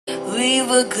We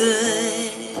were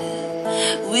good,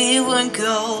 we were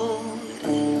gold,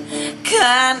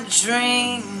 kind of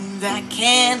dream that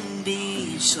can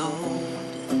be sold.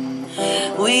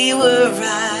 We were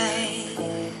right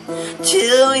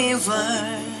till we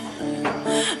weren't.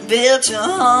 Built a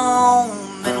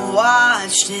home and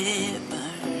watched it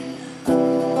burn.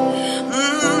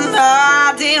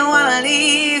 I didn't want to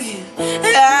leave you,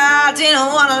 I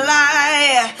didn't want to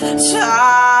lie.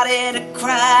 Started to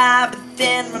cry, but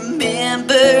then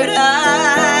remembered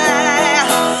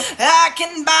I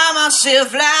can buy myself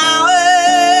flowers,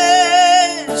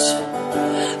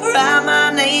 write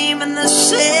my name in the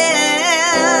sand,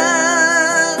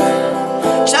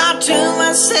 talk to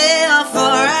myself for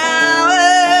hours,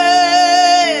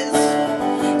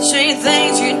 say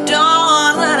things you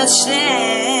don't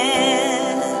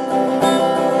understand,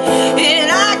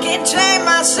 and I can take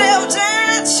myself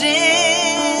dancing,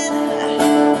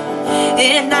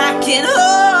 and I can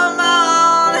hold my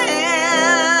own hand.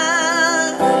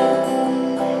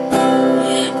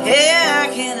 Yeah, I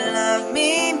can love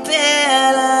me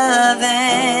better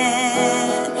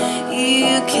than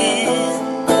you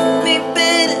can. Me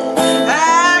better.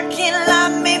 I can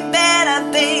love me better,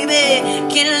 baby.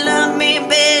 Can love me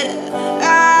better.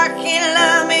 I can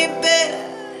love me better.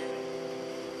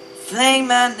 Flame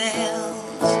my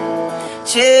nails,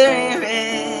 cherry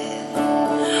red,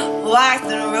 wipe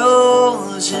the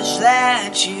roses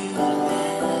that you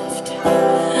left.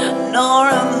 No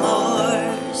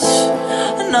remorse,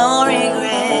 no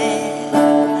regret.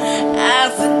 I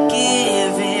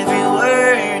forgive every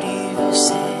word you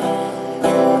said.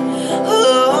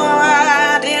 Oh,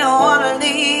 I didn't want to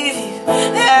leave you, I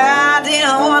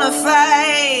didn't want to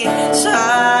fight.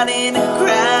 Started to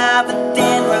cry, but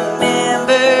then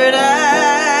remembered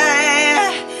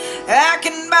I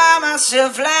can buy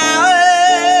myself flowers,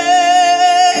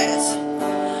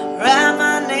 write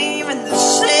my name in the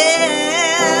sand,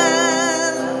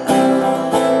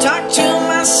 talk to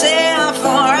myself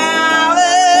for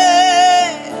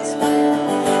hours,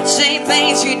 say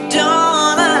things you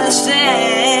don't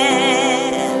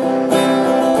understand,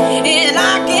 and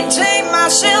I can take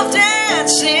myself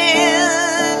dancing,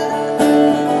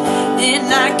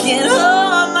 and I can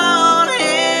hold my own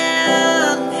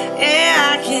hand.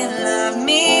 Yeah, I can love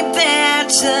me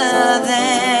better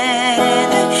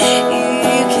than you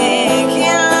can.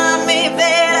 Can love me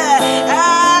better,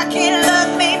 I can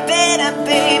love me better,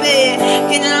 baby.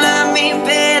 Can love me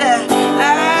better,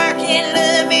 I can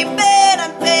love me better,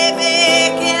 baby.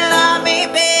 Can love me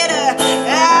better,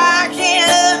 I can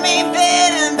love me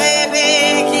better,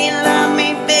 baby. Can love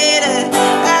me better.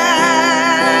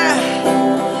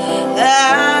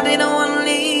 I didn't want to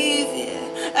leave you,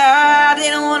 I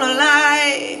didn't want to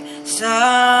lie.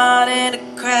 Started to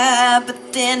cry,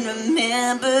 but then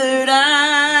remembered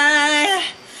I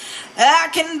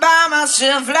can buy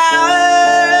myself flowers,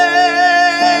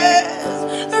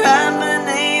 write my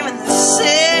name in the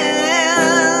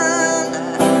sand,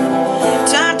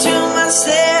 talk to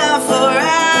myself for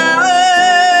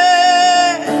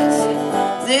hours,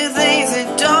 do things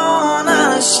that don't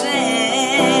understand,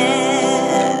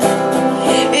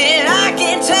 and I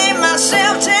can take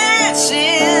myself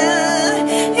dancing,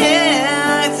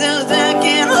 yeah, so I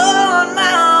can hold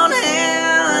my own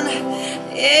hand.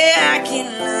 Yeah, I can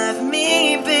love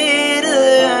me better